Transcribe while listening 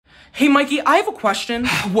Hey, Mikey, I have a question.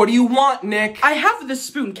 What do you want, Nick? I have this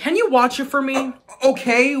spoon. Can you watch it for me?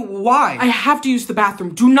 Okay, why? I have to use the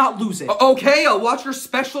bathroom. Do not lose it. Okay, I'll watch your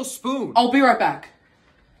special spoon. I'll be right back.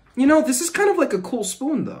 You know, this is kind of like a cool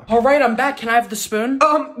spoon, though. All right, I'm back. Can I have the spoon?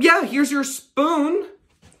 Yeah, here's your spoon.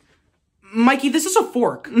 Mikey, this is a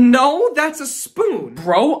fork. No, that's a spoon.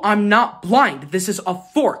 Bro, I'm not blind. This is a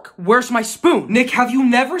fork. Where's my spoon? Nick, have you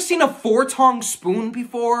never seen a 4-tong spoon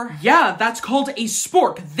before? Yeah, that's called a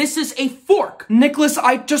spork. This is a fork. Nicholas,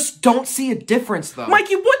 I just don't see a difference, though.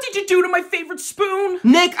 Mikey, what did you do to my favorite spoon?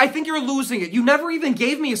 Nick, I think you're losing it. You never even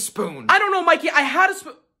gave me a spoon. I don't know, Mikey. I had a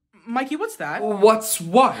spoon. Mikey, what's that? What's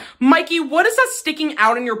what? Mikey, what is that sticking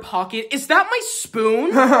out in your pocket? Is that my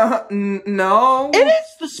spoon? No. It is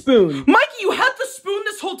the spoon. Mikey, you had the spoon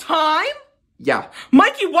this whole time? Yeah.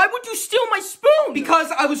 Mikey, why would you steal my spoon?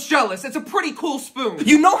 Because I was jealous. It's a pretty cool spoon.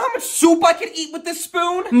 You know how much soup I could eat with this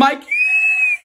spoon? Mikey...